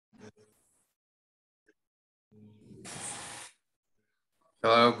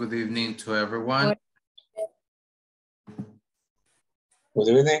Hello, good evening to everyone. Good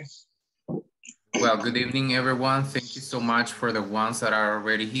evening. Well, good evening, everyone. Thank you so much for the ones that are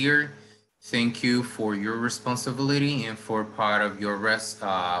already here. Thank you for your responsibility and for part of your rest,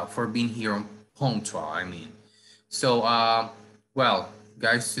 for being here on punctual, I mean. So, well,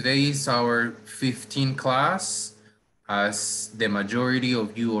 guys, today is our 15th class. As the majority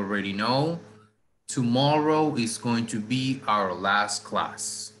of you already know, tomorrow is going to be our last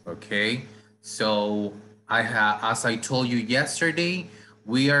class, okay? So as I told you yesterday,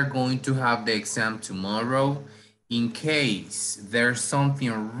 we are going to have the exam tomorrow. In case there's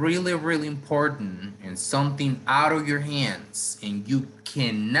something really, really important and something out of your hands and you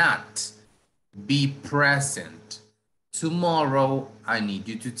cannot be present tomorrow, I need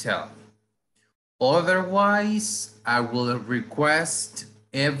you to tell me. Otherwise, I will request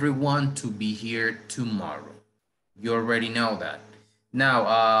everyone to be here tomorrow. You already know that.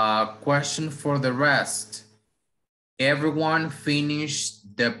 Now, question for the rest. Everyone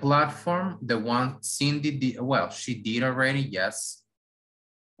finished the platform? The one Cindy did, well, she did already, yes.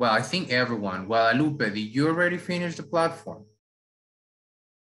 Well, I think everyone. Guadalupe, did you already finish the platform?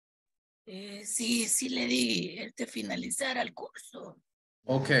 Sí le di finalizar al curso.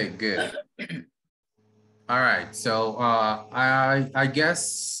 Okay, good. All right, so I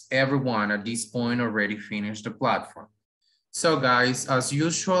guess everyone at this point already finished the platform. So guys, as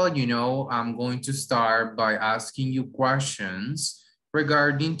usual, you know, I'm going to start by asking you questions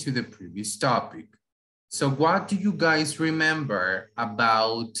regarding to the previous topic. So what do you guys remember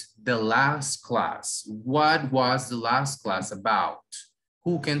about the last class? What was the last class about?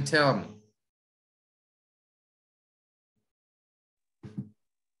 Who can tell me?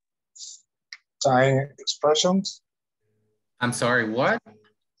 Time expressions. I'm sorry, what?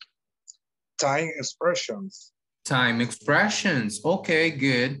 Time expressions. Time expressions. Okay,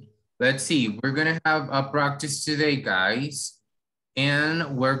 good. Let's see. We're going to have a practice today, guys.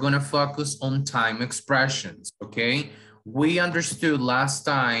 And we're going to focus on time expressions, okay? We understood last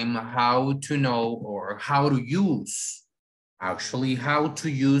time how to know or how to use, actually, how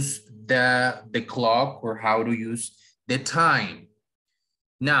to use the clock or how to use the time.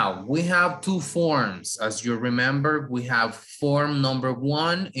 Now, we have two forms. As you remember, we have form number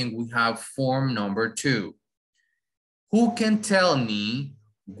 1 and we have form number 2. Who can tell me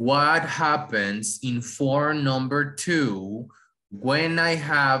what happens in form number 2 when I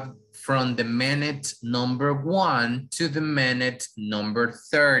have from the minute number 1 to the minute number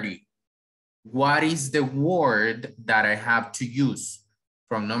 30? What is the word that I have to use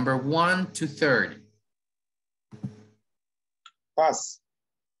from number 1 to 30? Pass.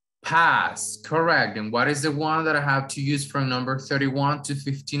 Pass, correct. And what is the one that I have to use from number 31 to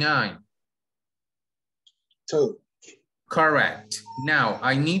 59? To. Correct. Now,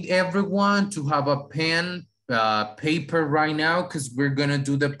 I need everyone to have a pen, paper right now because we're going to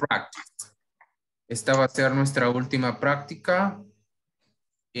do the practice. Esta va a ser nuestra última práctica.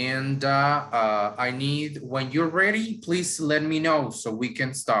 And I need, when you're ready, please let me know so we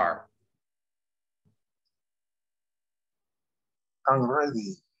can start. I'm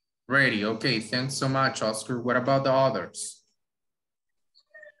ready. Ready. Okay, thanks so much, Oscar. What about the others?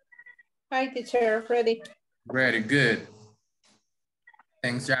 Hi, teacher. Ready. Ready, good.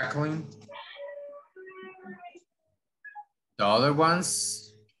 Thanks, Jacqueline. The other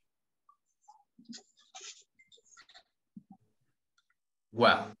ones?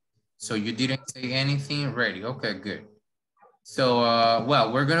 Well, so you didn't say anything? Ready. Okay, good. So,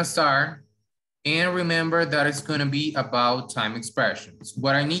 well, we're going to start. And remember that it's going to be about time expressions.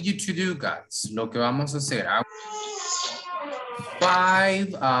 What I need you to do, guys, lo que vamos a hacer,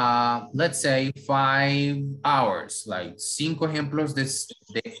 let's say 5 hours, like 5 ejemplos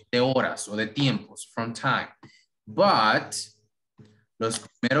de horas o de tiempos from time. But los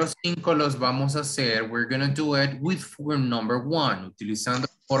primeros 5 los vamos a hacer, we're going to do it with form number 1, utilizando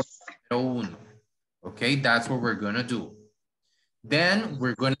forma número 1. Okay, that's what we're going to do. Then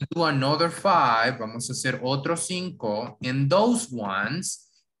we're going to do another 5. Vamos a hacer otros 5. And those ones,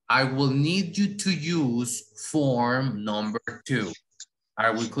 I will need you to use form number 2.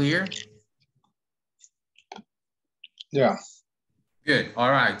 Are we clear? Yeah. Good. All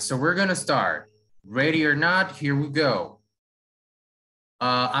right. So we're going to start. Ready or not, here we go.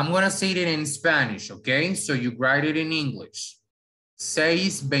 I'm going to say it in Spanish, okay? So you write it in English.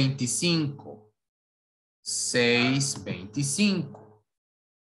 6:25. 6:25.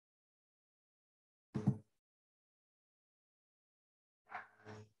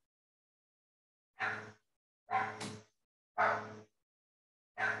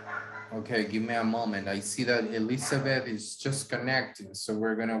 Okay, give me a moment. I see that Elizabeth is just connecting, so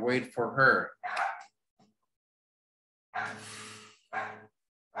we're gonna wait for her.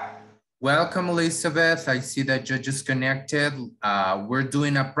 Welcome, Elizabeth. I see that you just connected. We're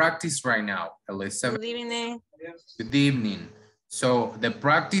doing a practice right now, Elizabeth. Good evening. Good evening. So the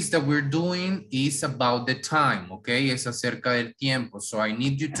practice that we're doing is about the time, okay? Es acerca del tiempo. So I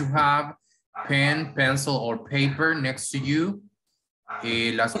need you to have pen, pencil, or paper next to you.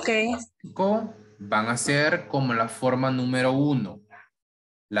 Las Okay. 5 van a ser como la forma número 1.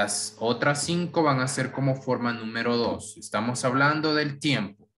 Las otras 5 van a ser como forma número 2. Estamos hablando del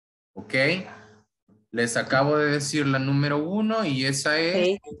tiempo, ¿ok? Les acabo de decir la número 1 y esa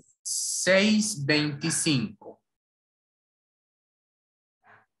es 6:25.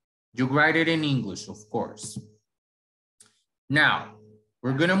 You write it in English, of course. Now,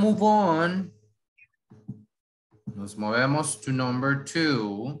 we're going to move on. Nos movemos to number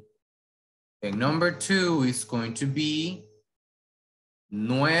 2. And number 2 is going to be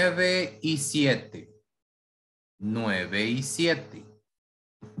 9 y 7. 9 y 7.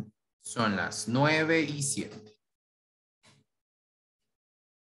 Son las 9 y 7.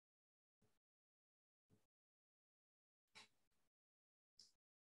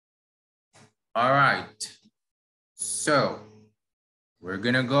 All right. So, we're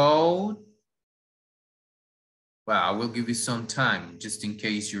going to go. Well, I will give you some time just in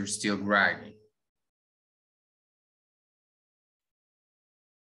case you're still writing.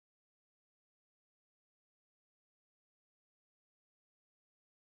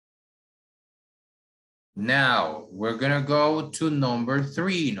 Now, we're going to go to number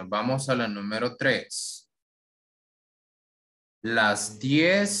 3. Nos vamos a la número 3. Las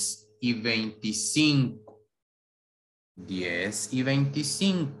 10:25.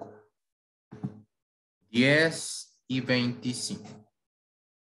 10:25. 10:25.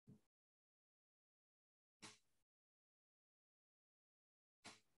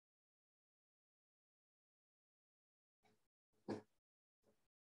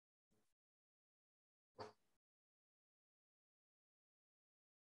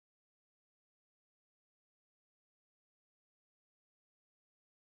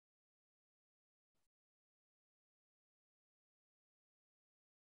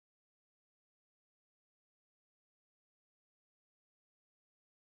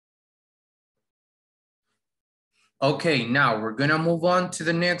 Okay, now we're gonna move on to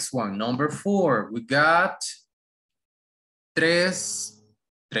the next one. Number 4, we got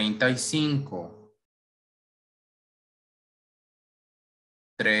 3:35.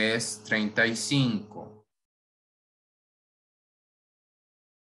 3:35.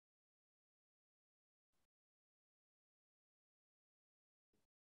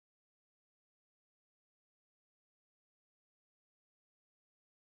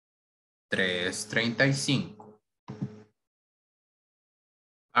 3:35.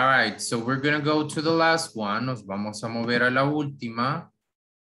 All right, so we're gonna go to the last one. Nos vamos a mover a la última.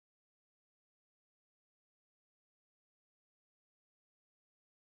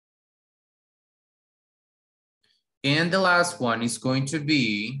 And the last one is going to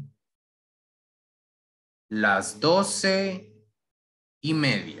be las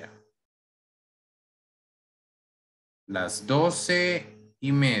 12:30. Las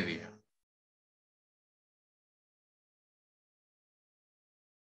 12:30.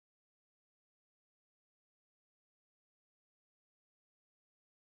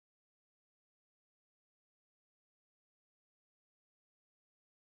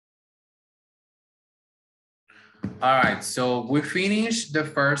 All right, so we finished the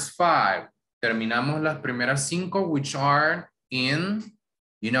first 5. Terminamos las primeras 5, which are in,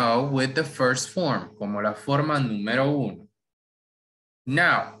 you know, with the first form, como la forma número 1.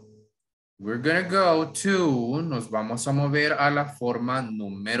 Now, we're gonna go to, nos vamos a mover a la forma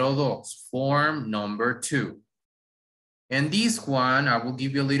número 2, form number 2. And this one, I will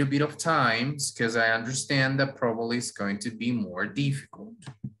give you a little bit of time because I understand that probably it's going to be more difficult.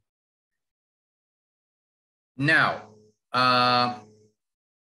 Now,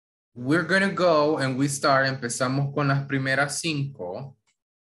 we're gonna go and we start, empezamos con las primeras 5.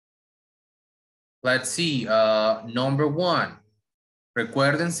 Let's see, number 1.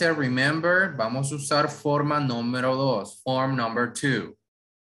 Recuérdense, remember, vamos a usar forma número 2, form number 2.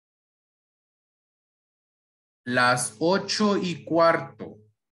 Las 8:15.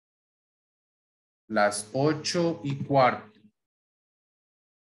 Las 8:15.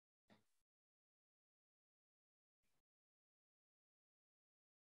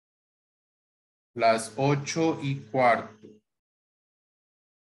 Las 8:15.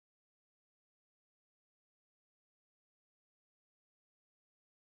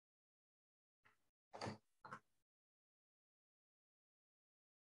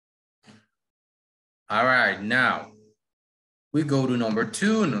 All right, now we go to number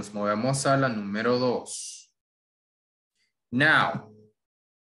 2. Nos movemos a la número 2. Now,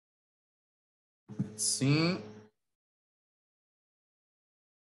 let's see.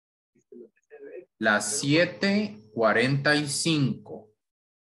 Las 7:45.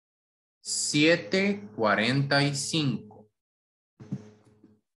 7:45.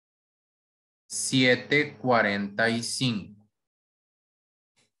 7:45.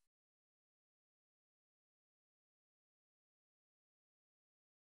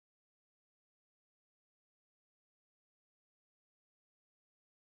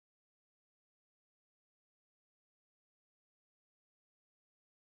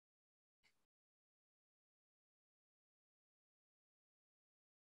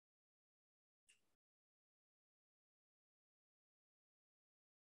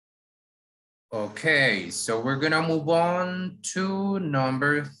 Okay, so we're gonna move on to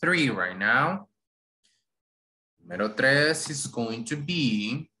number 3 right now. Número 3 is going to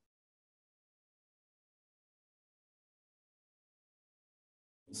be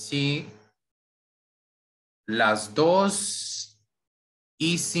sí, las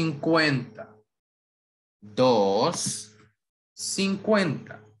 2:50.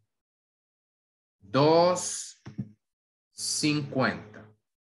 2:50. 2:50.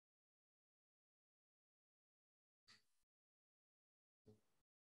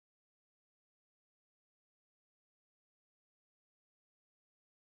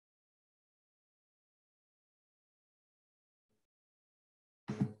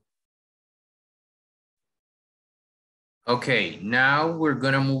 Okay, now we're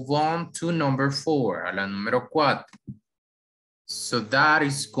gonna move on to number 4, a la número 4. So that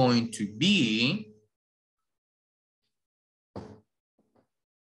is going to be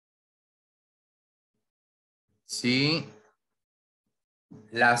sí,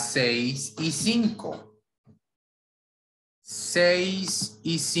 las 6:05.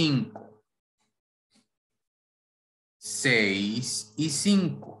 6:05.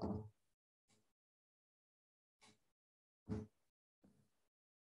 6:05.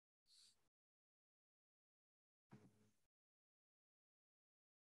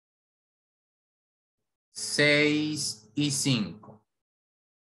 6:05.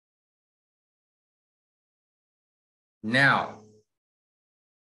 Now,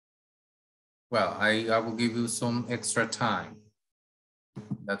 well, I will give you some extra time.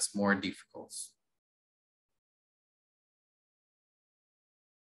 That's more difficult.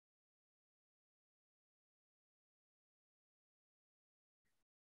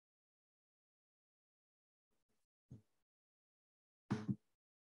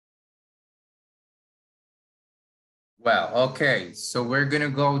 Well, okay, so we're gonna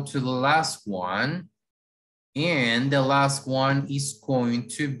go to the last one. And the last one is going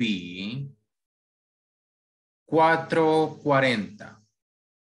to be 4:40.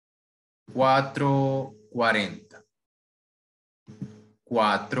 4:40. 4:40.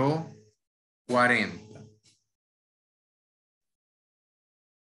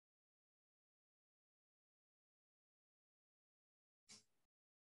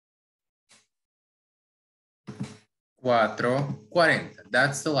 4:40.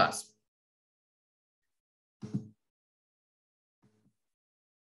 That's the last one.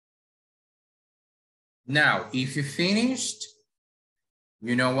 Now, if you finished,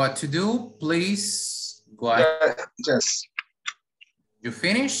 you know what to do. Please go ahead. Yes. You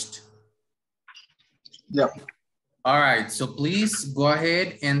finished? Yeah. All right, so please go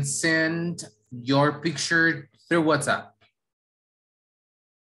ahead and send your picture through WhatsApp.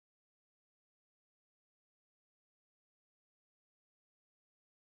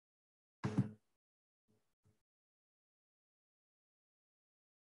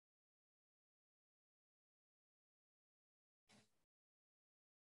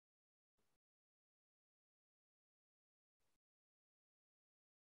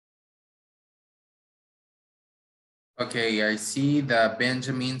 Okay, I see that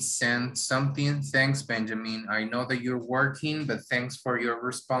Benjamin sent something. Thanks, Benjamin. I know that you're working, but thanks for your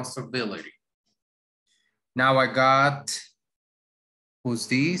responsibility. Now I got, who's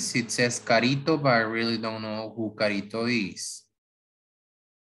this? It says Carito, but I really don't know who Carito is.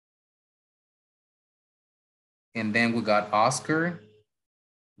 And then we got Oscar.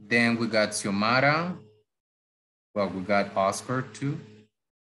 Then we got Xiomara. Well, we got Oscar too.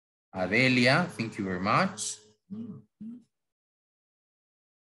 Adelia, thank you very much.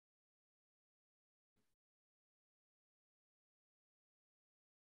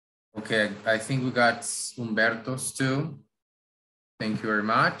 Okay, I think we got Humberto's too. Thank you very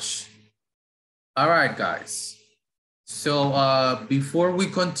much. All right, guys. So before we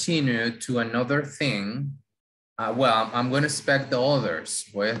continue to another thing, well, I'm going to expect the others.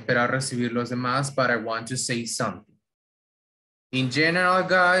 Voy a esperar recibir los demás, but I want to say something. In general,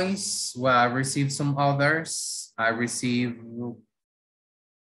 guys, well, I received some others. I received,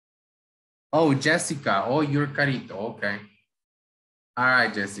 oh, Jessica. Oh, you're Carito. Okay. All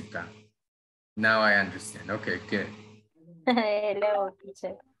right, Jessica. Now I understand. Okay, good. Hello,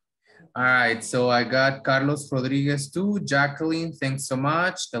 teacher. All right, so I got Carlos Rodriguez too. Jacqueline, thanks so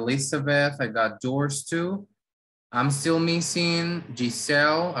much. Elizabeth, I got George too. I'm still missing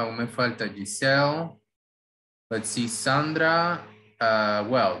Giselle. Aún me falta Giselle. Let's see, Sandra.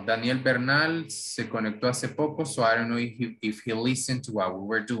 Well, Daniel Bernal se conectó hace poco, so I don't know if he listened to what we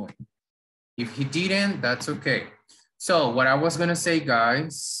were doing. If he didn't, that's okay. So what I was gonna say,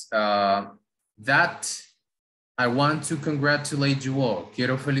 guys, that I want to congratulate you all.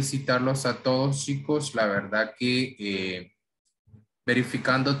 Quiero felicitarlos a todos, chicos. La verdad que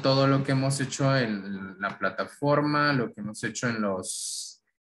verificando todo lo que hemos hecho en la plataforma, lo que hemos hecho en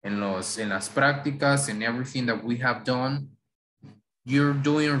las prácticas, and everything that we have done, you're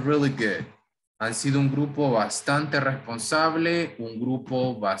doing really good. Han sido un grupo bastante responsable, un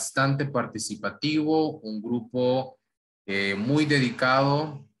grupo bastante participativo, un grupo muy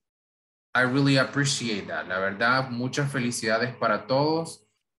dedicado. I really appreciate that. La verdad, muchas felicidades para todos.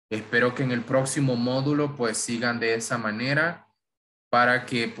 Espero que en el próximo módulo pues sigan de esa manera para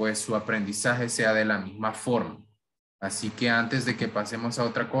que pues su aprendizaje sea de la misma forma. Así que antes de que pasemos a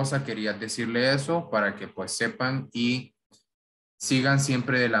otra cosa, quería decirle eso para que pues sepan y sigan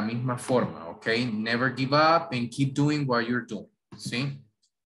siempre de la misma forma, ¿ok? Never give up and keep doing what you're doing, ¿sí?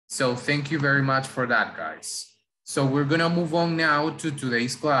 So thank you very much for that, guys. So we're going to move on now to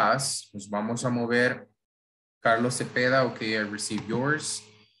today's class. Nos vamos a mover. Carlos Cepeda, okay, I received yours.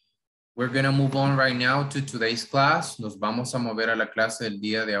 We're going to move on right now to today's class. Nos vamos a mover a la clase del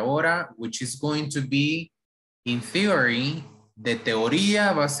día de ahora, which is going to be, in theory, de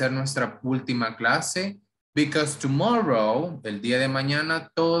teoría va a ser nuestra última clase, because tomorrow, el día de mañana,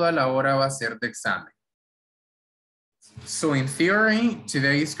 toda la hora va a ser de examen. So in theory,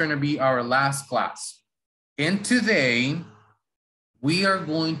 today is going to be our last class. And today, we are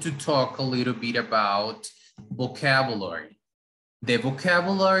going to talk a little bit about vocabulary. The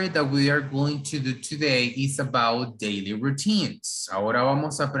vocabulary that we are going to do today is about daily routines. Ahora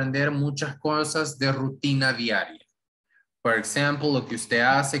vamos a aprender muchas cosas de rutina diaria. Por ejemplo, lo que usted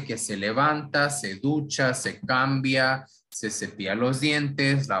hace, que se levanta, se ducha, se cambia, se cepilla los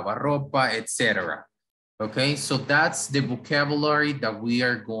dientes, lava ropa, etc. Okay, so that's the vocabulary that we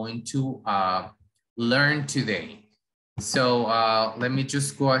are going to learn today. So let me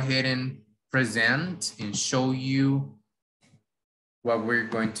just go ahead and present and show you what we're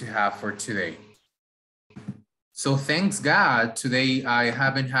going to have for today. So thanks God, today I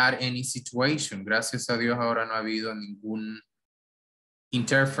haven't had any situation. Gracias a Dios ahora no ha habido ningún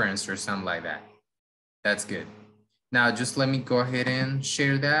interference or something like that. That's good. Now just let me go ahead and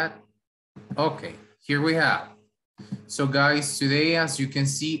share that. Okay, here we have. So guys, today, as you can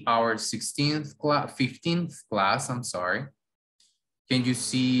see, our 15th class, I'm sorry. Can you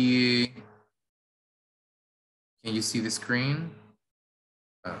see the screen?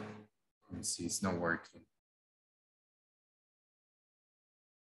 Oh, let me see, it's not working.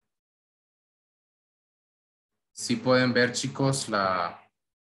 ¿Sí pueden ver, chicos,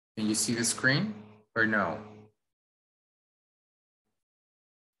 can you see the screen or no?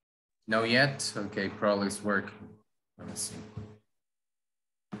 No yet? Okay, probably it's working. Let me see.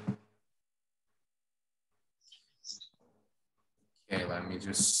 Okay, let me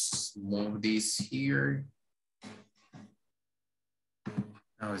just move this here.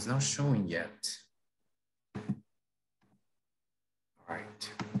 No, it's not showing yet. All right.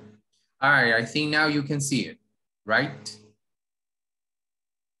 All right, I think now you can see it, right?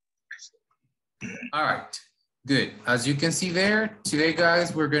 All right, good. As you can see there, today,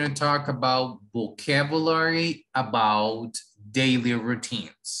 guys, we're going to talk about vocabulary about daily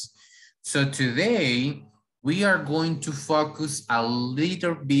routines. So today, we are going to focus a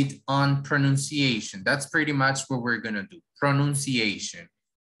little bit on pronunciation. That's pretty much what we're going to do, pronunciation.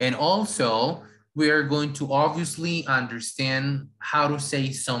 And also, we are going to obviously understand how to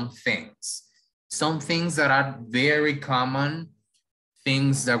say some things that are very common,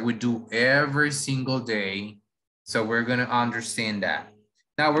 things that we do every single day. So we're going to understand that.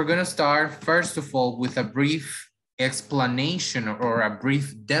 Now we're going to start, first of all, with a brief explanation or a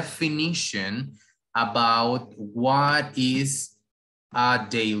brief definition about what is a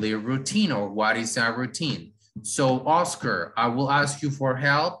daily routine or what is a routine. So Oscar, I will ask you for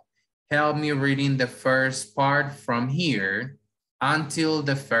help. help me reading the first part from here until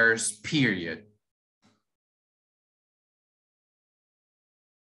the first period.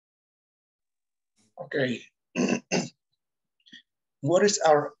 Okay. What is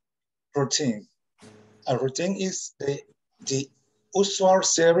our routine? A routine is the usual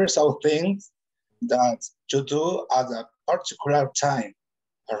series of things that you do at a particular time.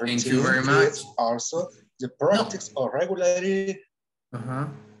 A routine Thank you very much. is also the practice of regularly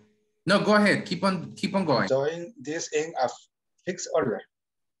No, go ahead. Keep on going. doing this in a fixed order.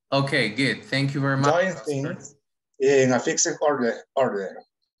 Okay, good. Thank you very much. Doing things in a fixed order.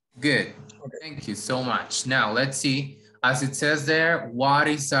 Good. Okay. Thank you so much. Now let's see, as it says there, what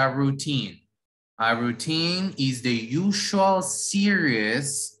is a routine? A routine is the usual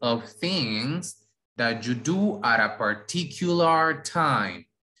series of things that you do at a particular time.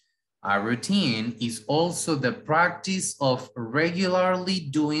 A routine is also the practice of regularly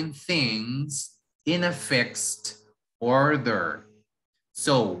doing things in a fixed order.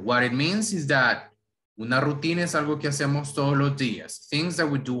 So what it means is that una rutina es algo que hacemos todos los días. Things that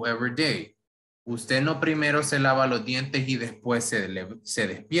we do every day. Usted no primero se lava los dientes y después se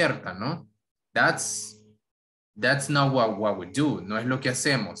despierta, ¿no? That's not what we do. No es lo que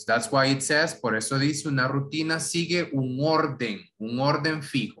hacemos. That's why it says, por eso dice, una rutina sigue un orden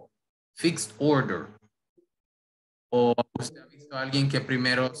fijo. Fixed order. ¿O usted ha visto a alguien que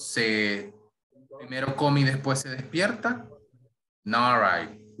primero come y después se despierta? No, all right.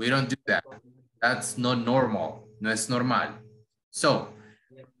 We don't do that. That's not normal. No es normal. So,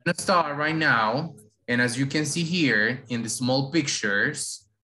 I'm going to start right now. And as you can see here in the small pictures,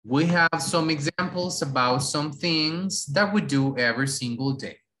 we have some examples about some things that we do every single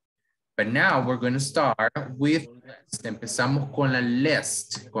day. But now we're going to start with, empezamos con la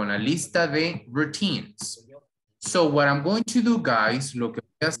list, con la lista de routines. So what I'm going to do, guys, lo que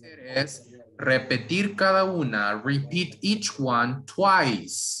voy a hacer es repetir cada una, repeat each one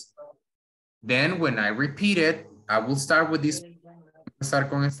twice. Then when I repeat it, I will start with this, empezar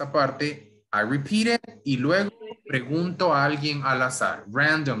con esta parte, I repeat it y luego pregunto a alguien al azar,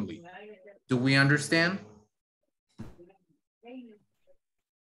 randomly. Do we understand?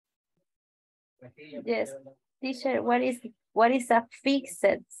 Yes, teacher, what is a fixed?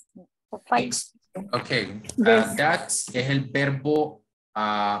 Fixed. Okay, Yes. that es el verbo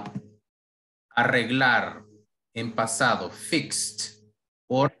arreglar en pasado, fixed.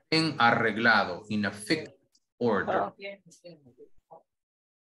 Orden arreglado, in a fixed order.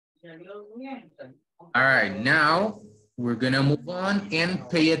 All right, now we're gonna move on and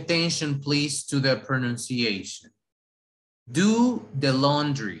pay attention, please, to the pronunciation. Do the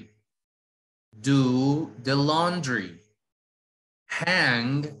laundry. Do the laundry.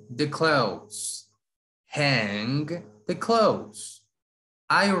 Hang the clothes. Hang the clothes.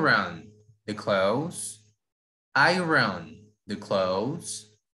 Iron the clothes. Iron the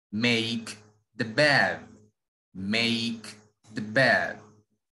clothes. Make the bed. Make the bed.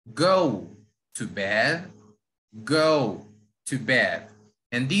 Go to bed. Go to bed.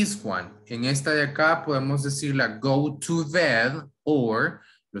 And this one, en esta de acá podemos decirla go to bed, or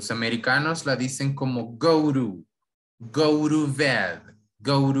los americanos la dicen como go to bed,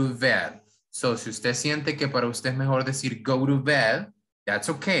 go to bed. So si usted siente que para usted es mejor decir go to bed, that's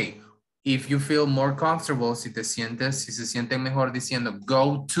okay. If you feel more comfortable, si se sienten mejor diciendo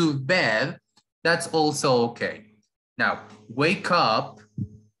go to bed, that's also okay. Now, wake up,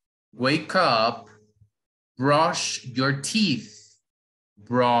 brush your teeth,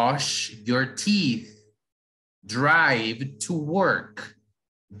 brush your teeth, drive to work,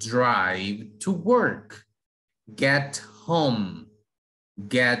 drive to work, get home,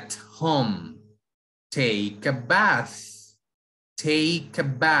 take a bath,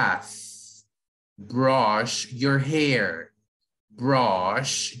 brush your hair,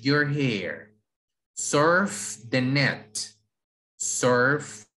 surf the net,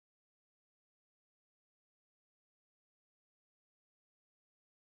 surf.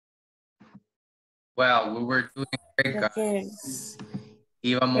 Well, we were doing great, guys.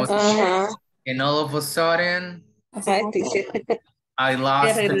 Íbamos, and all of a sudden, I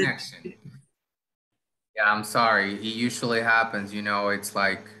lost connection. Yeah, I'm sorry. It usually happens, you know, it's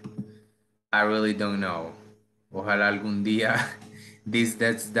like, I really don't know. Ojalá algún día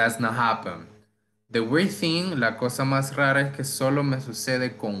that's not happen. The weird thing, la cosa más rara es que solo me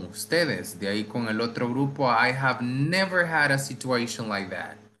sucede con ustedes. De ahí con el otro grupo, I have never had a situation like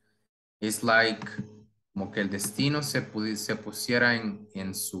that. It's like, como que el destino se pusiera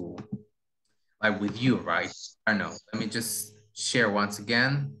en su, like with you, right? I don't know. Let me just share once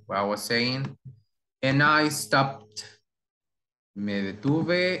again what I was saying. And I stopped Me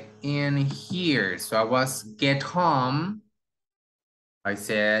detuve in here. So I was get home. I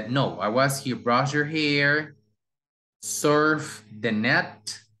said, no, I was here, brush your hair, surf the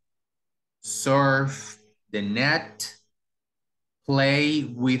net, play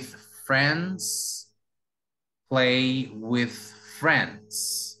with friends, play with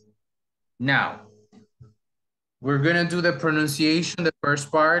friends. Now, we're gonna do the pronunciation, the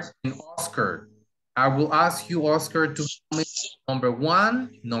first part, and Oscar. I will ask you, Oscar, to tell me number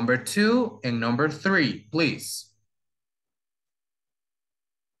 1, number 2, and number 3, please.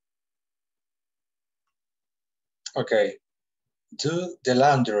 Okay. Do the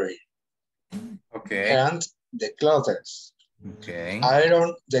laundry. Okay. And the clothes. Okay.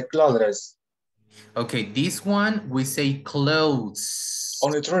 Iron the clothes. Okay, this one we say clothes.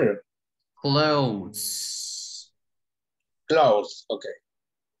 Only 3. Clothes. Clothes. Okay.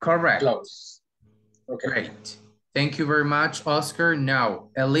 Correct. Clothes. Okay. Great. Thank you very much, Oscar. Now,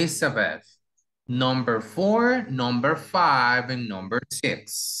 Elizabeth, number 4, number 5, and number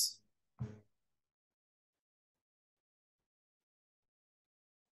 6.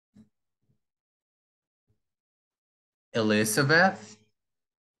 Elizabeth?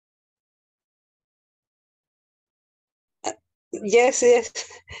 Yes.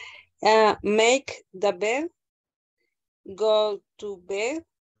 Make the bed, go to bed,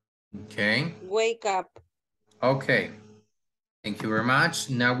 Okay. wake up. Okay. Thank you very much.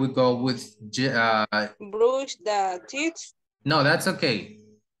 Now we go with... Brush the teeth. No, that's okay.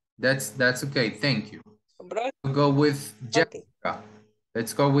 That's okay. Thank you. Brush. We'll go with Jessica. Okay.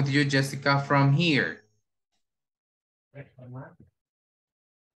 Let's go with you, Jessica, from here.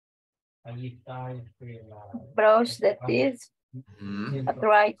 Brush the teeth,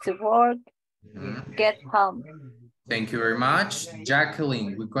 try to work, get home. Thank you very much.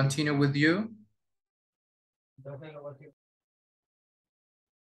 Jacqueline, we continue with you.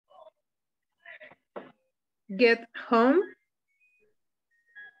 Get home,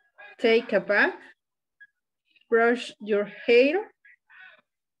 take a bath, brush your hair,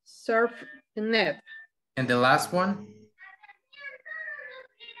 surf the net. And the last one?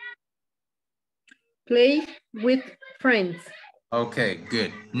 Play with friends. Okay,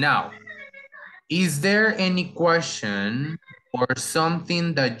 good. Now, is there any question or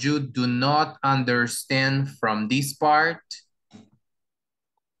something that you do not understand from this part?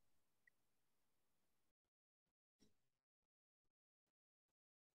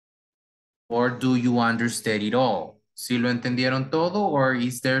 Or do you understand it all? ¿Sí lo entendieron todo? Or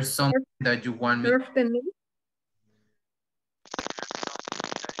is there something that you want me to... Surf the net.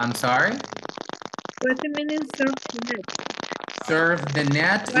 I'm sorry? What the meaning surf the net? Surf the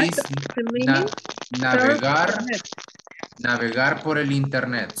net is navegar por el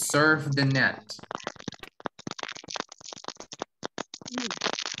internet. Surf the net.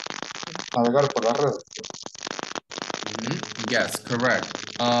 Navegar por la red. Yes, correct.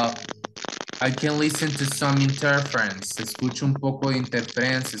 I can listen to some interference. Escucho un poco de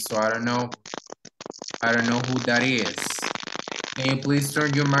interferencia, so I don't know who that is. Can you please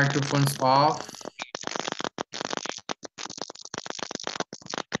turn your microphones off?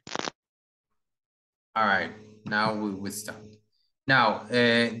 All right, now we stop. Now,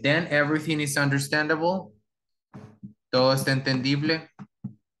 then everything is understandable? ¿Todo está entendible?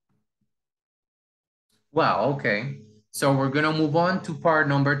 Well, okay. So we're gonna move on to part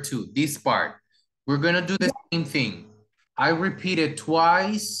number 2, this part. We're gonna do the same thing. I repeat it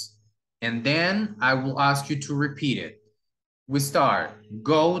twice, and then I will ask you to repeat it. We start,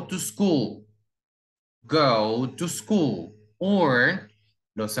 go to school, go to school. Or,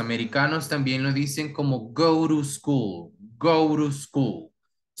 los americanos también lo dicen como go to school, go to school.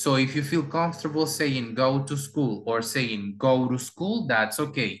 So if you feel comfortable saying go to school or saying go to school, that's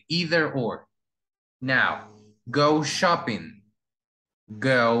okay, either or. Now, go shopping,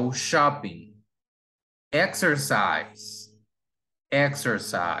 go shopping. Exercise,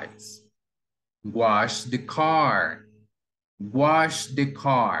 exercise. Wash the car, wash the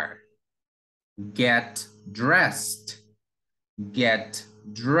car. Get dressed, get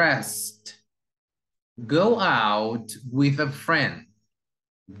dressed. Go out with a friend,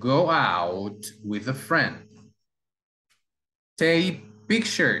 go out with a friend. Take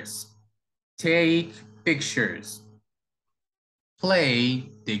pictures, take pictures. Play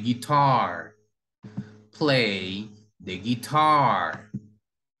the guitar, play the guitar.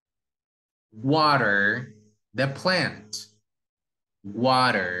 Water the plant,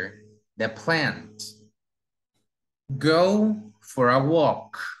 water the plant. Go for a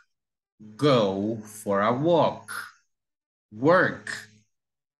walk, go for a walk. Work,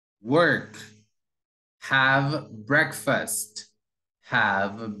 work. Have breakfast,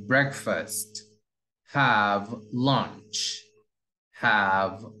 have breakfast, have lunch,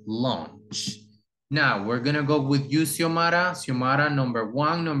 have lunch. Now we're gonna go with you, Xiomara. Xiomara, number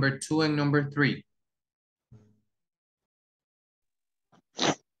 1, number 2, and number 3.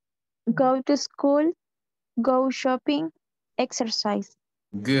 Go to school, go shopping, exercise.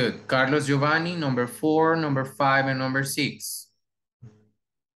 Good. Carlos Giovanni, number 4, number 5, and number 6.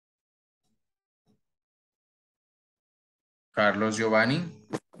 Carlos Giovanni.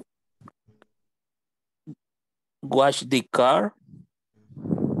 Wash the car.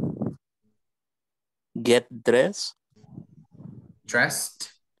 Get dressed.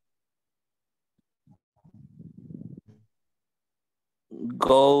 Dressed.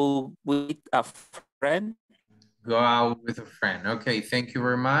 Go with a friend. Go out with a friend. Okay, thank you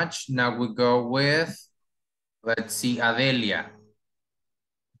very much. Now we go with, let's see, Adelia.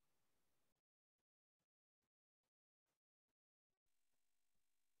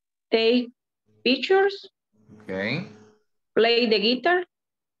 Take pictures. Okay. Play the guitar.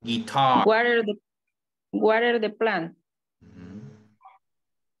 Guitar. Water the plant.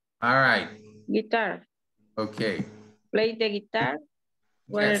 All right. Guitar. Okay. Play the guitar.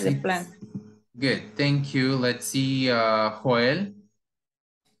 Water the plant. Good, thank you. Let's see, Joel.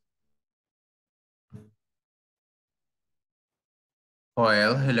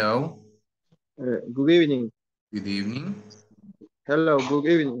 Joel, hello. Good evening. Good evening. Hello, good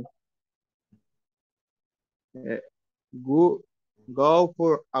evening. Go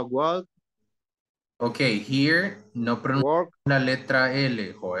for a walk. Okay, here no pronunciamos la letra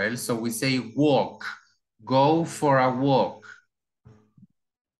L, Joel, so we say walk. Go for a walk.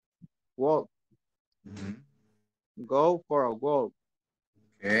 Walk. Go for a walk.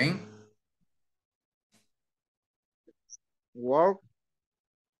 Okay. Work.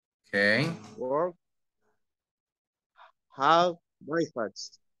 Okay. Work. Have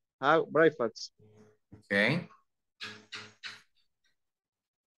breakfast. Have breakfast. Okay.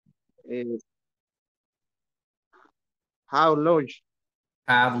 Have lunch.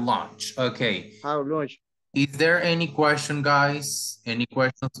 Have lunch. Okay. Have lunch. Is there any question, guys? Any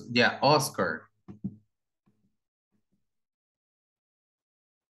questions? Yeah, Oscar.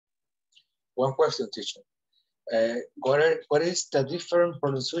 One question, teacher. What is the different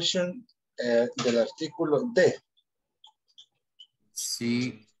pronunciation del artículo de?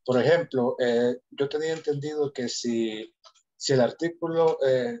 Sí. Por ejemplo, yo tenía entendido que si el artículo,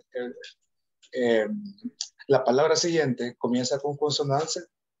 la palabra siguiente comienza con consonante,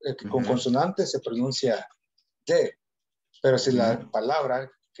 se pronuncia de, pero si la palabra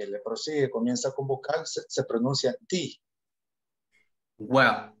que le prosigue comienza con vocal, se pronuncia di.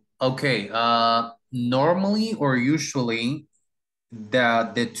 Well, okay. Normally or usually,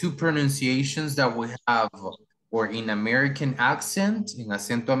 the two pronunciations that we have, or in American accent, in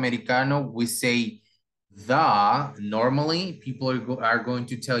acento americano, we say the. Normally, people are going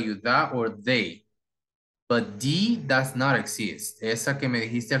to tell you that or they. But the does not exist. Esa que me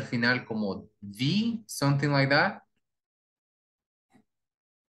dijiste al final como the, something like that.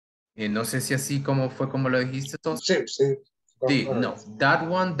 No sé si así como fue como lo dijiste. Sí, sí. No, that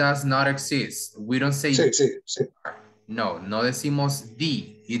one does not exist. We don't say sí. No, no decimos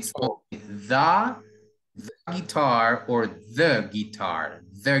the. It's only the guitar or the guitar.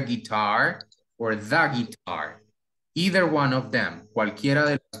 The guitar or the guitar. Either one of them. Cualquiera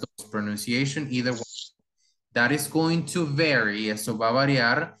de las dos. Pronunciation, either one. That is going to vary. Eso va a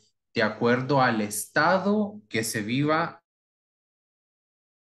variar de acuerdo al estado que se viva.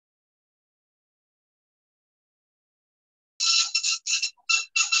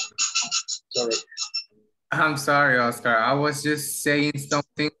 Sorry. I'm sorry, Oscar. I was just saying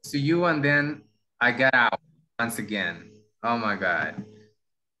something to you and then I got out once again. Oh my God.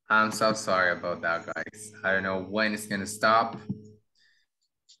 I'm so sorry about that, guys. I don't know when it's gonna stop.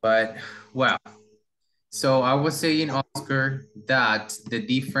 But, well. So I was saying, Oscar, that the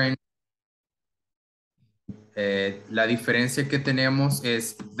different, la diferencia que tenemos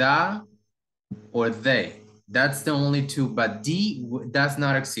es the or they. That's the only two, but the does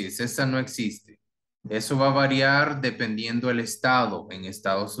not exist. Esa no existe. Eso va a variar dependiendo del estado en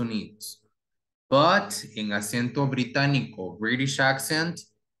Estados Unidos. But en acento británico, British accent,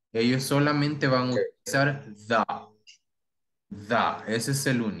 ellos solamente van a utilizar the. The, ese es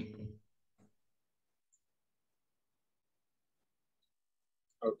el único.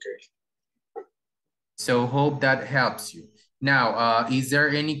 Okay. So hope that helps you. Now, is there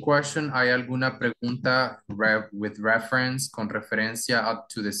any question? ¿Hay alguna pregunta with reference, con referencia up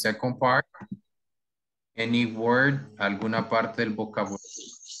to the second part? Any word, alguna parte del vocabulario?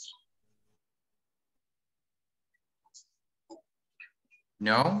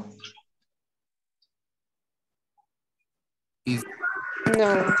 No? Is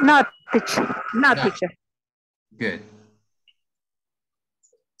No. Not teacher. Not no. teacher. Good.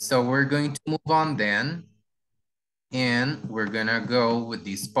 So we're going to move on then. And we're gonna go with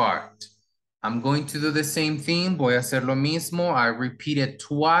this part. I'm going to do the same thing. Voy a hacer lo mismo. I repeat it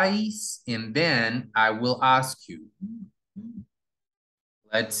twice and then I will ask you.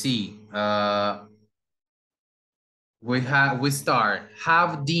 Let's see. We start.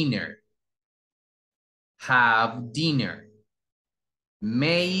 Have dinner. Have dinner.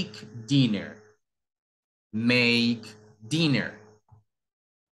 Make dinner. Make dinner.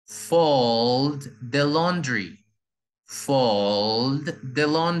 Fold the laundry. Fold the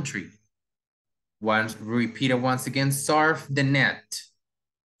laundry. Once, repeat it once again. Surf the net.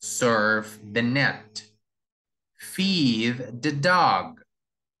 Surf the net. Feed the dog.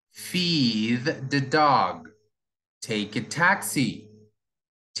 Feed the dog. Take a taxi.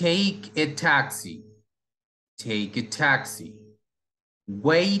 Take a taxi. Take a taxi.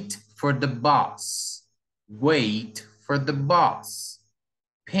 Wait for the bus. Wait for the bus.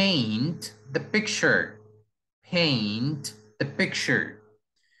 Paint the picture. Paint the picture.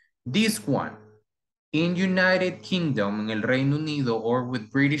 This one. In United Kingdom, en el Reino Unido, or with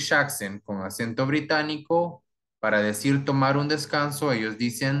British accent, con acento británico, para decir tomar un descanso, ellos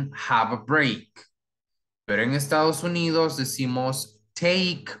dicen have a break. Pero en Estados Unidos decimos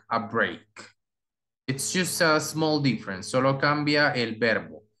take a break. It's just a small difference, solo cambia el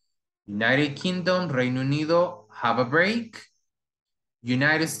verbo. United Kingdom, Reino Unido, have a break.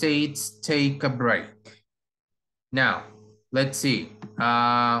 United States, take a break. Now, let's see.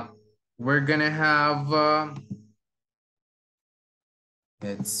 We're gonna have,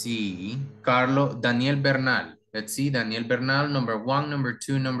 let's see, Daniel Bernal. Let's see, Daniel Bernal, number 1, number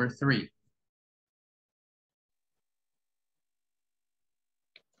 2, number 3.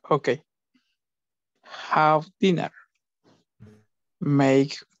 Okay. Have dinner.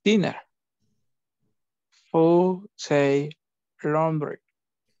 Make dinner. Fold, say, laundry.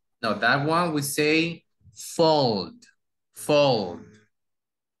 No, that one we say fold, fold.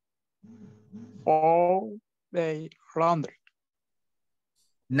 Fold, say, laundry.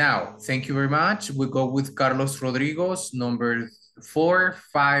 Now, thank you very much. We go with Carlos Rodriguez, number 4,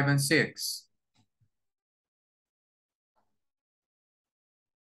 5, and 6.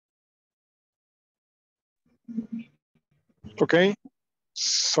 Okay.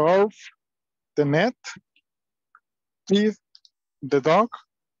 Surf the net. Feed the dog.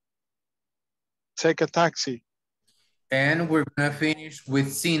 Take a taxi. And we're gonna finish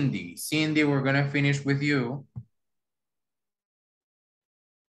with Cindy. Cindy, we're gonna finish with you.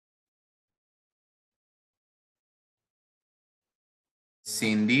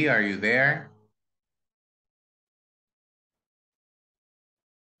 Cindy, are you there?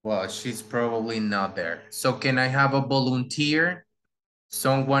 Well, she's probably not there. So can I have a volunteer?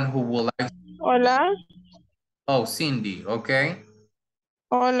 Someone who will like... Hola. Oh, Cindy, okay.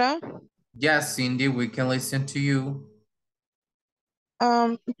 Hola. Yes, Cindy, we can listen to you.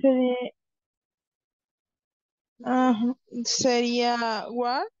 Sería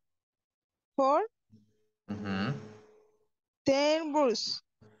what? For? Ten bus.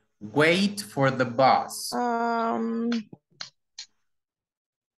 Wait for the bus.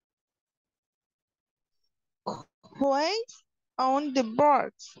 Wait on the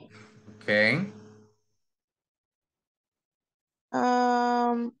bus. Okay.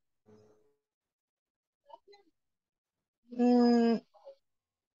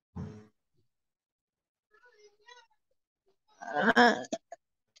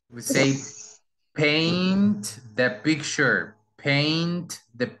 We say paint the picture. Paint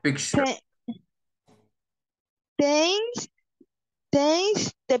the picture. Thanks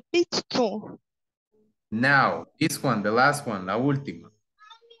the picture. Now, this one, the last one, la última.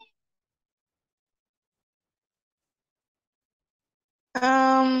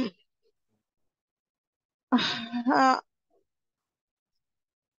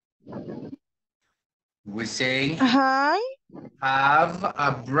 We say have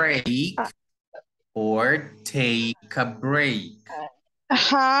a break or take a break.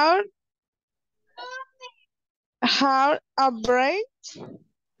 Have a break.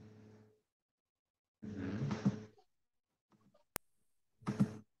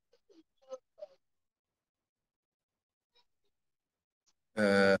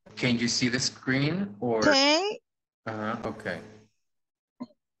 Can you see the screen or? Okay.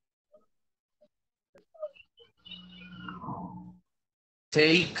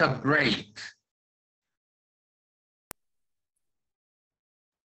 Take a break.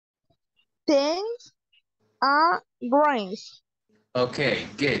 Take a break. Okay,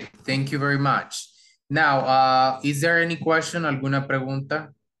 good. Thank you very much. Now, is there any question, alguna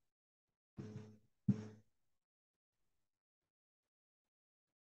pregunta?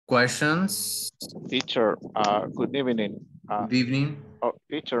 Questions? Teacher, good evening. Good evening. Oh,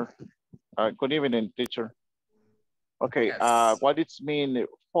 teacher, good evening, teacher. Okay, Yes. what does mean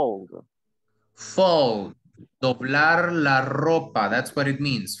fold? Fold. Doblar la ropa. That's what it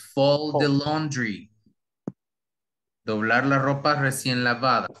means. Fold the laundry. Doblar la ropa recién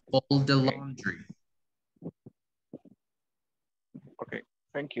lavada. Fold the laundry. Okay,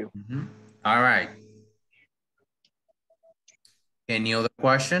 thank you. All right. Any other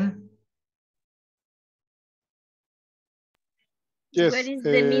question? Yes. What is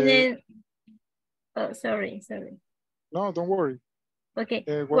the meaning? Oh, sorry. No, don't worry. Okay.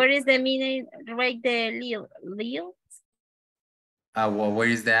 What is the meaning? Right the Leo? Well, where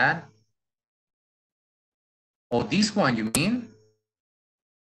is that? Oh, this one, you mean?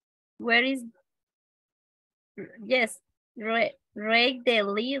 Where is? Yes. Right the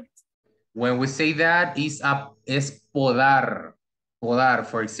leaves. When we say that, es podar. Podar.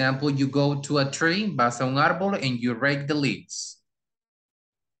 For example, you go to a tree, vas a un árbol, and you rake the leaves.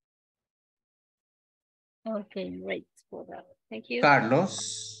 Okay, great. Thank you.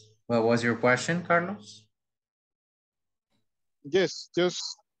 Carlos, what was your question, Carlos? Yes,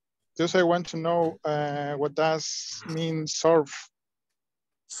 just I want to know what does mean surf.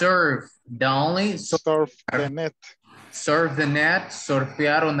 Surf, the only surf the net. Surf the net,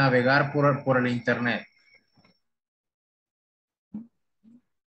 surfear o navegar por el internet.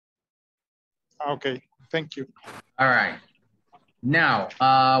 Okay, thank you. All right. Now,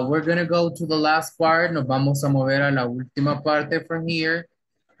 we're gonna go to the last part. Nos vamos a mover a la última parte from here.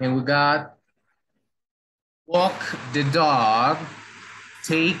 And we got walk the dog,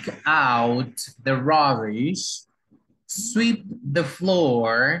 take out the rubbish, sweep the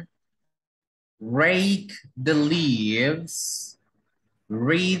floor, rake the leaves,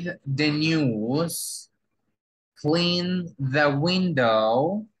 read the news, clean the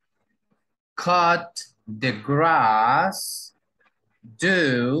window, cut the grass,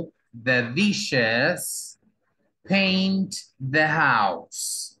 do the dishes, paint the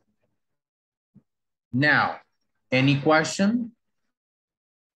house. Now, any question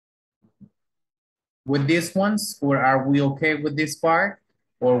with these ones, or are we okay with this part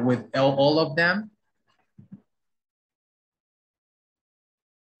or with all of them?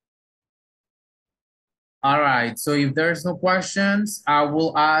 All right, so if there's no questions, I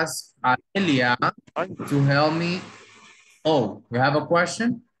will ask Adelia to help me. Oh, you have a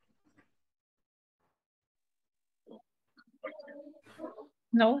question?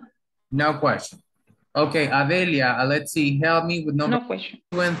 No. No question. Okay, Adelia, let's see, help me with number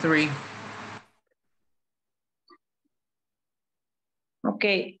 2 and 3.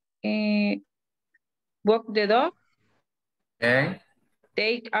 Okay. Walk the dog. Okay.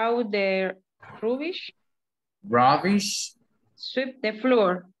 Take out the rubbish. Rubbish. Sweep the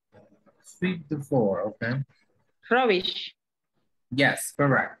floor. Sweep the floor, okay. Rubbish. Yes,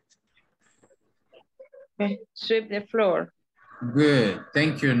 correct. Okay. Sweep the floor. Good,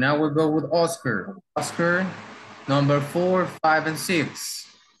 thank you. Now we'll go with Oscar. Oscar, number 4, 5, and 6.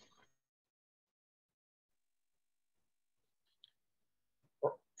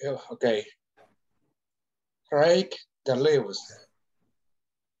 Okay. Rake the leaves.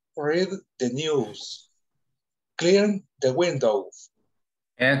 Read the news. Clean the windows.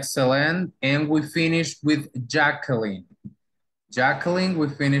 Excellent. And we finished with Jacqueline. Jacqueline, we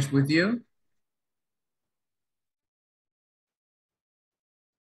finished with you.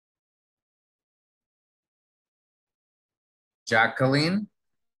 Jacqueline.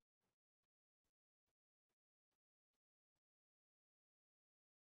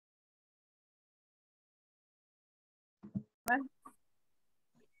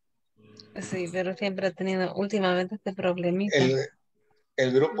 Sí, pero siempre ha tenido últimamente este problemita.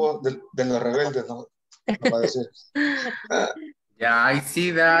 El grupo de los rebeldes no va a decir. Yeah, I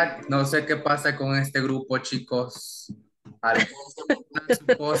see that. No sé qué pasa con este grupo, chicos.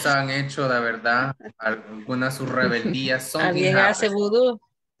 Algunas cosas han hecho, de verdad. Algunas sus rebeldías. Alguien hace vudú.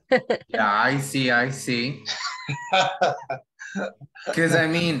 Yeah, I see. Because I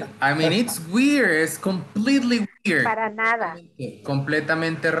mean, it's weird. It's completely weird. Para nada.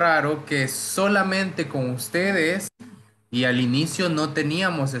 Completamente raro que solamente con ustedes y al inicio no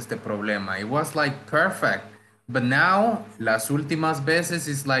teníamos este problema. It was like perfect. But now, las últimas veces,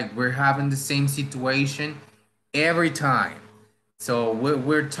 it's like we're having the same situation every time. So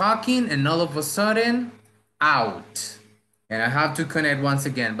we're talking and all of a sudden, out. And I have to connect once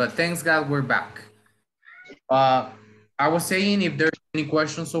again. But thanks God, we're back. I was saying if there's any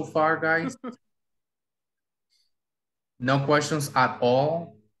questions so far, guys. No questions at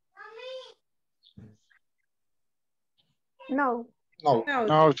all? No. No.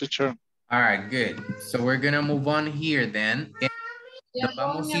 No, teacher. All right, good. So we're gonna move on here then. Nos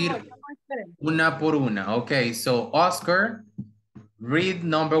vamos a ir una por una. Okay, so Oscar, read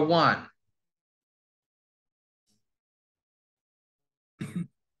number 1.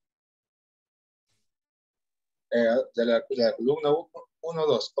 De la columna 1,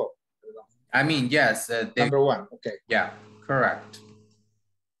 2. Oh, perdón. I mean, yes. Number 1, okay. Yeah, correct.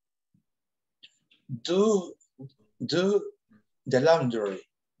 Do the laundry.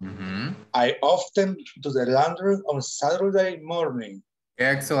 I often do the laundry on Saturday morning.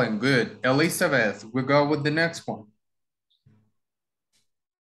 Excellent, good. Elizabeth, we go with the next one.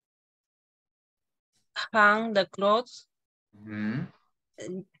 Hang the clothes.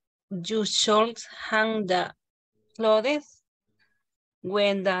 You should hang the clothes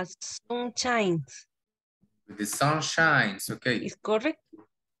when the sun shines. The sun shines, okay. ¿Es correcto?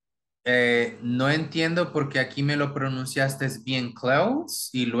 No entiendo porque aquí me lo pronunciaste bien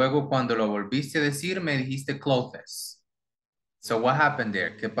clothes y luego cuando lo volviste a decir me dijiste clothes. So what happened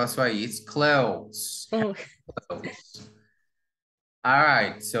there? ¿Qué pasó ahí? It's clothes. Clothes. All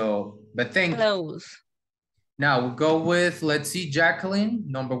right, so, but thank you. Now we'll go with, let's see, Jacqueline,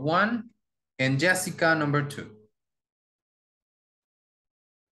 number 1, and Jessica, number 2.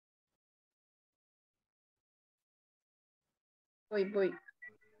 Voy.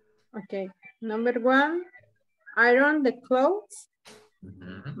 Okay, number 1, iron the clothes.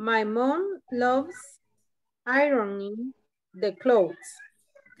 My mom loves ironing the clothes.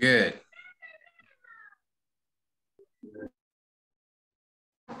 Good.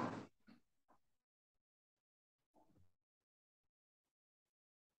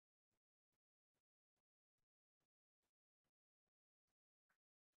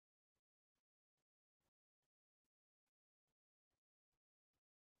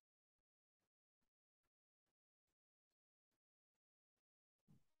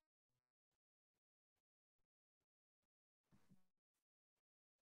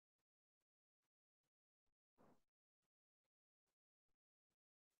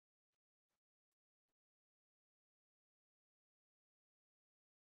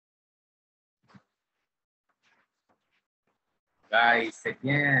 Guys,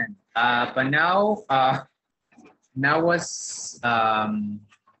 again, but now, the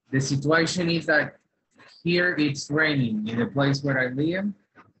situation is that here it's raining in the place where I live.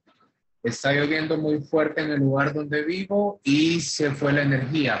 Está lloviendo muy fuerte en el lugar donde vivo y se fue la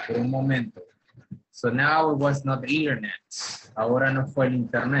energía por un momento. So now it was not the internet. Ahora no fue el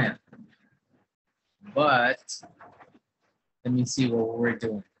internet. But let me see what we're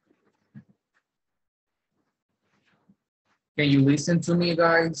doing. Can you listen to me,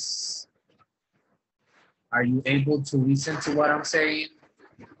 guys? Are you able to listen to what I'm saying?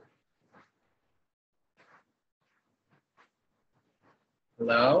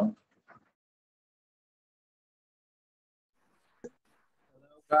 Hello?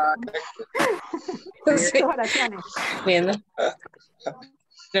 Sí. Bueno,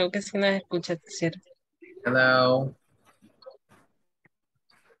 creo que sí nos escucha, ¿cierto? Hello.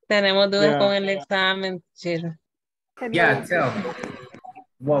 Tenemos dudas con el examen, ¿cierto? Yeah, tell me.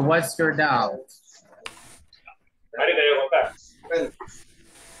 Well, what's your doubt?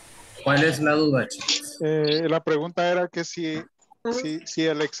 ¿Cuál es la duda, chicos? La pregunta era que si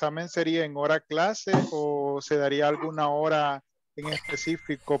el examen sería en hora clase o se daría alguna hora en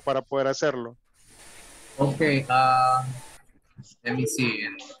específico para poder hacerlo. Okay, let me see.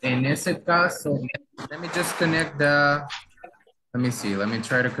 En ese caso, let me just connect the, let me see, let me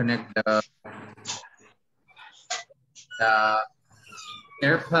try to connect the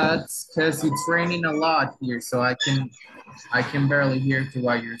AirPods because it's raining a lot here, so I can barely hear to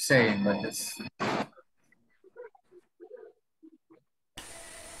what you're saying, but this.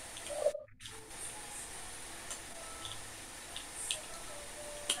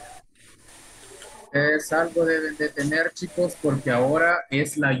 Es algo deben de tener, chicos, porque ahora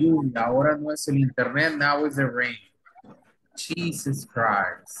es la lluvia, ahora no es el internet, now is the rain. Jesus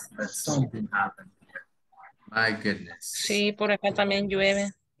Christ, but something happened here. My goodness. Sí, por acá también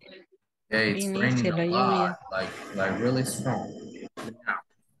llueve. Yeah, it's raining a lot, like really strong.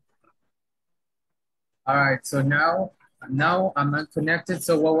 All right, so now I'm unconnected.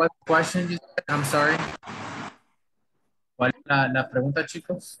 So what was the question you said? I'm sorry. ¿Cuál es la pregunta,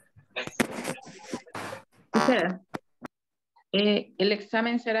 chicos? ¿El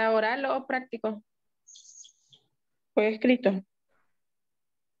examen será oral o práctico? ¿O escrito?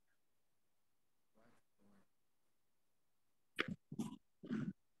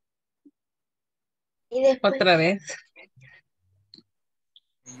 Otra vez.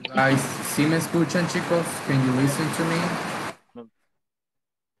 You guys, ¿sí me escuchan, chicos? Can you listen to me?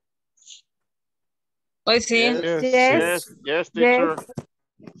 Hoy sí. Yes, teacher.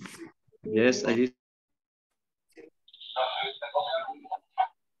 Yes, I did.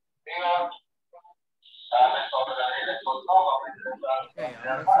 Okay,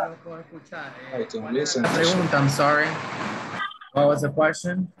 ahora sí lo puedo escuchar. I can ¿Cuál era listen la to pregunta? I'm sorry. What was the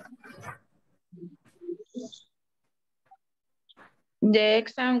question? The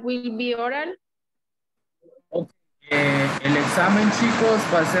exam will be oral. Okay. El examen, chicos,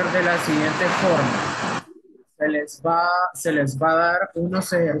 va a ser de la siguiente forma. Se les va a dar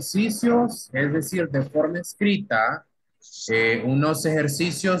unos ejercicios, es decir, de forma escrita. Unos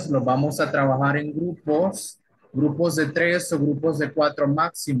ejercicios los vamos a trabajar en grupos de 3 o grupos de 4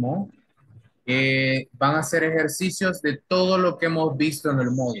 máximo. Van a ser ejercicios de todo lo que hemos visto en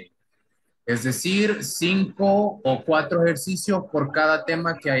el módulo. Es decir, 5 o 4 ejercicios por cada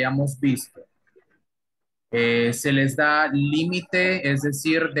tema que hayamos visto. Se les da límite, es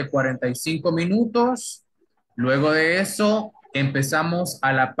decir, de 45 minutos. Luego de eso, empezamos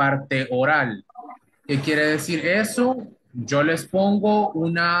a la parte oral. ¿Qué quiere decir eso? Yo les pongo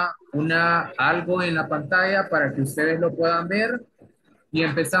algo en la pantalla para que ustedes lo puedan ver y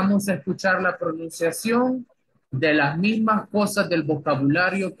empezamos a escuchar la pronunciación de las mismas cosas del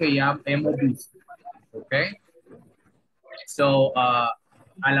vocabulario que ya hemos visto. ¿Ok? So, a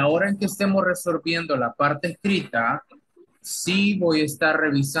la hora en que estemos resolviendo la parte escrita, sí voy a estar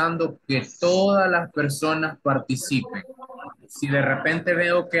revisando que todas las personas participen. Si de repente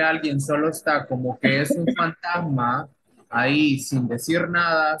veo que alguien solo está como que es un fantasma ahí sin decir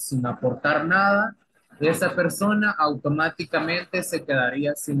nada, sin aportar nada, esa persona automáticamente se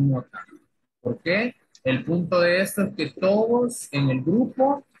quedaría sin nota. ¿Por qué? El punto de esto es que todos en el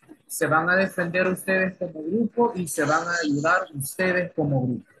grupo se van a defender ustedes como grupo y se van a ayudar ustedes como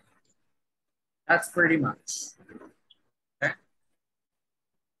grupo. That's pretty much.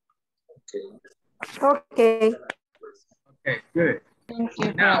 Okay. Okay, good. Thank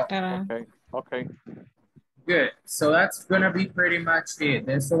you Now, Okay. good. So that's going to be pretty much it.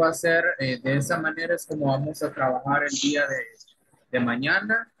 Eso va a ser, de esa manera es como vamos a trabajar el día de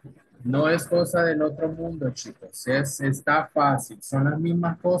mañana. No es cosa del otro mundo, chicos. Está fácil. Son las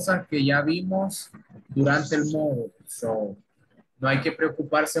mismas cosas que ya vimos durante el módulo. So, no hay que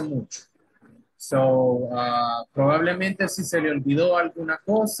preocuparse mucho. So, probablemente si se le olvidó alguna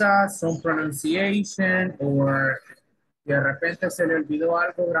cosa, some pronunciation, o de repente se le olvidó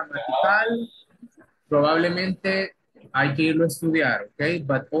algo gramatical, probablemente hay que irlo a estudiar, ¿ok?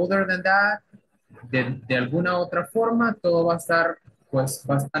 But other than that, de alguna otra forma, todo va a estar pues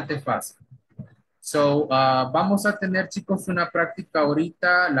bastante fácil. So, vamos a tener, chicos, una práctica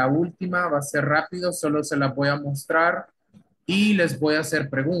ahorita. La última va a ser rápido, solo se las voy a mostrar y les voy a hacer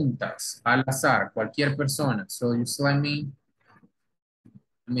preguntas al azar, cualquier persona. So, just let me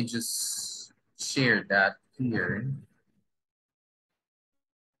just share that here.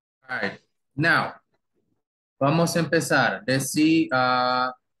 All right. Now, vamos a empezar. Decir,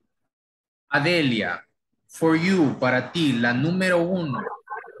 Adelia, for you, para ti, la número 1,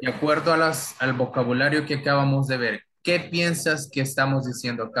 de acuerdo al vocabulario que acabamos de ver, ¿qué piensas que estamos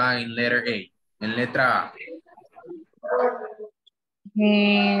diciendo acá en letter A, en letra A?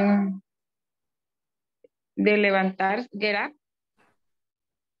 De levantar, get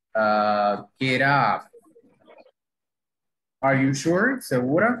up. Get up. Are you sure?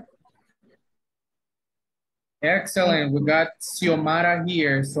 ¿Segura? Excellent. We got Xiomara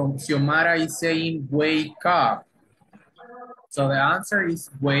here. So Xiomara is saying wake up. So the answer is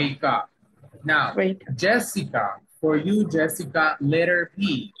wake up. Now, Jessica, for you, Jessica, letter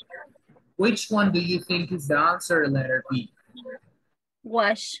B. Which one do you think is the answer, letter B?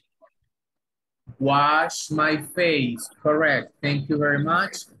 Wash. Wash my face. Correct. Thank you very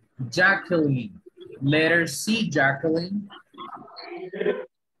much. Jacqueline, letter C, Jacqueline.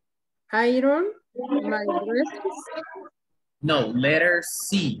 Iron my dresses. No, letter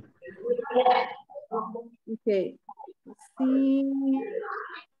C. Okay. C.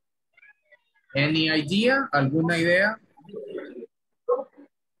 Any idea? ¿Alguna idea?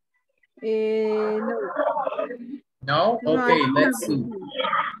 No. No? Okay, let's see.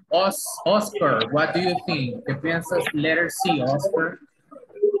 Oscar, what do you think? ¿Qué piensas? Letter C, Oscar.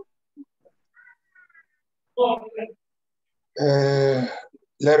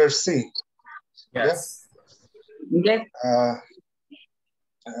 Letter C. Yes. Yes.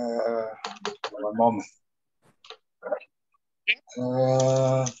 One moment.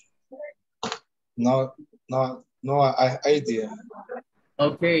 No idea.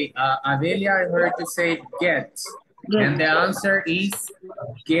 Okay, Adelia, I heard you say get. And the answer is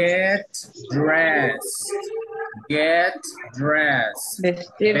get dressed. Get dressed.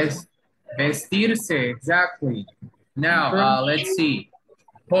 Vestirse. Vestirse, exactly. Now, let's see.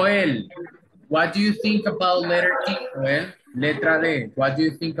 Joel, what do you think about letter D, Joel? Letra D, what do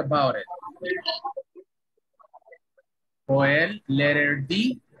you think about it? Joel, letter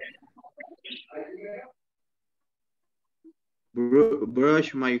D.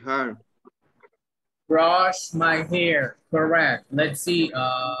 Brush my hair. Brush my hair, correct. Let's see,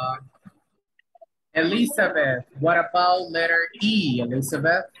 Elizabeth, what about letter E,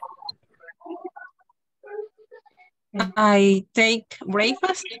 Elizabeth? I take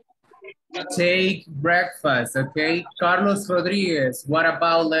breakfast. Take breakfast, okay. Carlos Rodriguez, what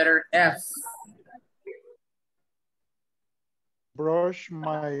about letter F? Brush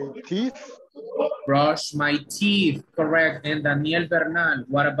my teeth. Brush my teeth, correct. And Daniel Bernal,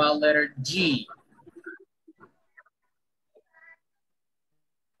 what about letter G?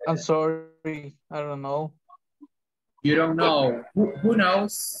 I'm sorry, I don't know. You don't know. Who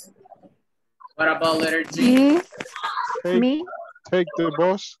knows? What about letter G? Me. Take the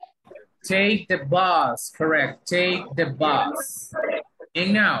bus. Take the bus, correct. Take the bus.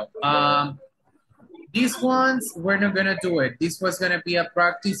 And now, these ones, we're not gonna do it. This was gonna be a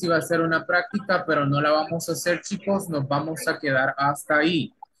practice, iba a ser una práctica, pero no la vamos a hacer, chicos. Nos vamos a quedar hasta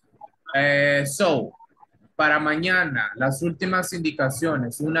ahí. So, para mañana, las últimas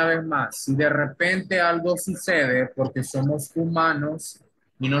indicaciones, una vez más, si de repente algo sucede, porque somos humanos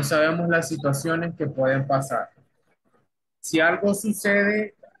y no sabemos las situaciones que pueden pasar. Si algo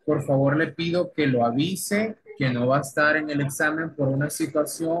sucede, por favor le pido que lo avise, que no va a estar en el examen por una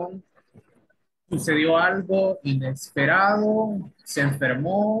situación. Sucedió algo inesperado, se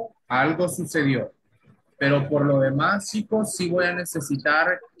enfermó, algo sucedió. Pero por lo demás, chicos, sí voy a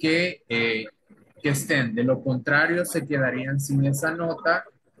necesitar que estén. De lo contrario, se quedarían sin esa nota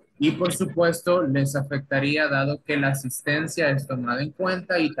y, por supuesto, les afectaría dado que la asistencia es tomada en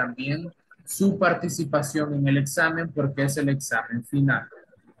cuenta y también su participación en el examen porque es el examen final.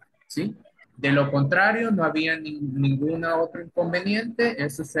 ¿Sí? De lo contrario, no había ninguna otro inconveniente.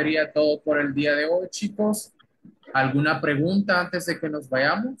 Eso sería todo por el día de hoy, chicos. ¿Alguna pregunta antes de que nos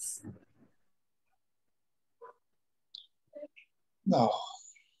vayamos? No.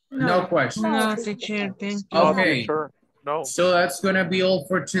 No questions. No, teacher, thank you. Okay. No. So that's going to be all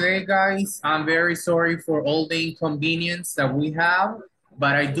for today, guys. I'm very sorry for all the inconvenience that we have,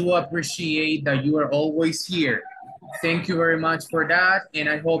 but I do appreciate that you are always here. Thank you very much for that, and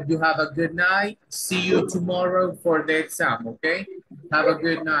I hope you have a good night. See you tomorrow for the exam, okay? Have a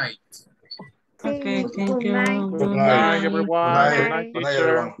good night. Okay, thank you. Good night, everyone. Good night, Good night, teacher.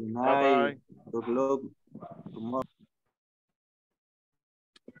 everyone. Good Bye-bye. night. Good luck tomorrow.